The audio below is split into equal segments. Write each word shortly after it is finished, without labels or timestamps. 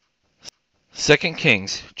2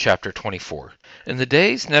 Kings chapter 24. In the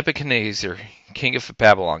days Nebuchadnezzar king of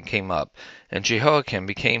Babylon came up, and Jehoiakim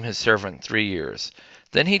became his servant 3 years.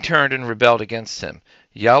 Then he turned and rebelled against him.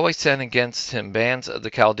 Yahweh sent against him bands of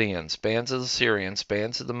the Chaldeans, bands of the Syrians,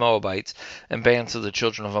 bands of the Moabites, and bands of the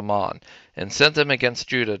children of Ammon, and sent them against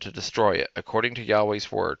Judah to destroy it, according to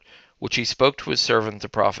Yahweh's word, which he spoke to his servants the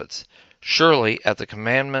prophets. Surely at the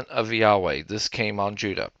commandment of Yahweh this came on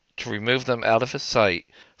Judah, to remove them out of his sight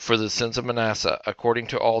for the sins of Manasseh, according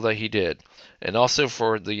to all that he did, and also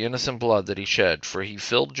for the innocent blood that he shed, for he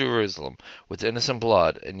filled Jerusalem with innocent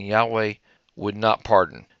blood, and Yahweh would not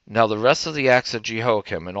pardon. Now the rest of the acts of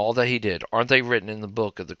Jehoiakim and all that he did, aren't they written in the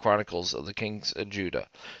book of the Chronicles of the kings of Judah?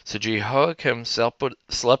 So Jehoiakim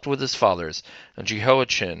slept with his fathers, and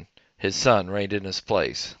Jehoiachin his son reigned in his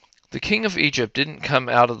place. The king of Egypt didn't come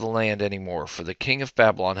out of the land any more, for the king of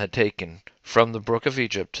Babylon had taken from the brook of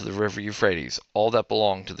Egypt to the river Euphrates all that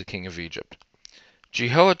belonged to the king of Egypt.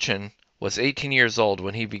 Jehoiachin was 18 years old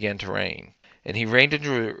when he began to reign, and he reigned in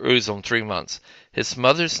Jerusalem 3 months. His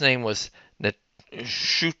mother's name was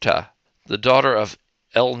Neshuta, the daughter of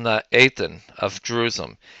Elnathan of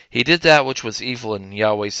Jerusalem. He did that which was evil in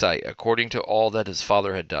Yahweh's sight, according to all that his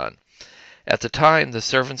father had done. At the time the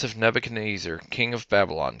servants of Nebuchadnezzar king of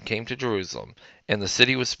Babylon came to Jerusalem, and the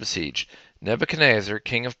city was besieged. Nebuchadnezzar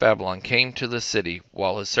king of Babylon came to the city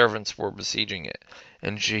while his servants were besieging it.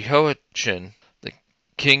 And Jehoiachin the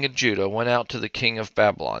king of Judah went out to the king of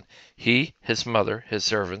Babylon, he, his mother, his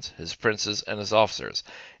servants, his princes, and his officers.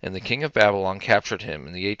 And the king of Babylon captured him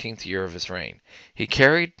in the 18th year of his reign. He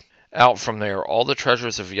carried out from there all the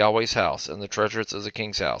treasures of Yahweh's house, and the treasures of the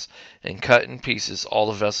king's house, and cut in pieces all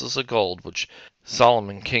the vessels of gold which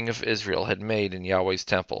Solomon king of Israel had made in Yahweh's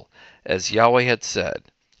temple, as Yahweh had said.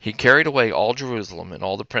 He carried away all Jerusalem, and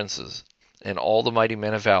all the princes, and all the mighty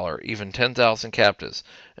men of valor, even 10,000 captives,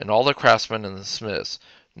 and all the craftsmen and the smiths.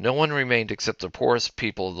 No one remained except the poorest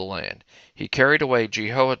people of the land. He carried away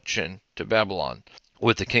Jehoiachin to Babylon,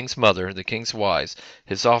 with the king's mother, the king's wives,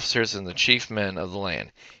 his officers, and the chief men of the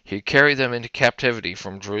land. He carried them into captivity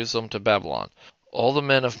from Jerusalem to Babylon. All the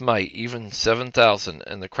men of might, even 7,000,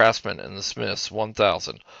 and the craftsmen and the smiths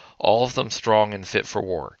 1,000, all of them strong and fit for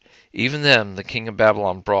war. Even them the king of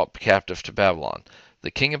Babylon brought captive to Babylon. The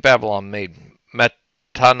king of Babylon made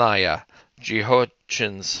Mattaniah,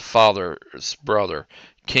 Jehoiachin's father's brother,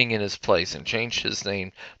 king in his place, and changed his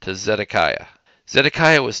name to Zedekiah.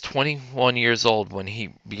 Zedekiah was 21 years old when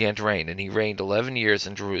he began to reign, and he reigned 11 years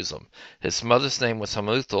in Jerusalem. His mother's name was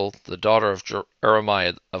Hamuthal, the daughter of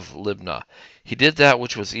Jeremiah of Libnah. He did that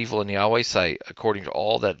which was evil in Yahweh's sight, according to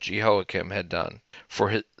all that Jehoiakim had done.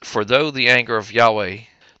 For though the anger of Yahweh,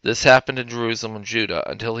 this happened in Jerusalem and Judah,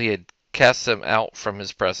 until he had cast them out from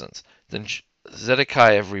his presence. Then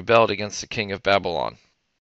Zedekiah rebelled against the king of Babylon.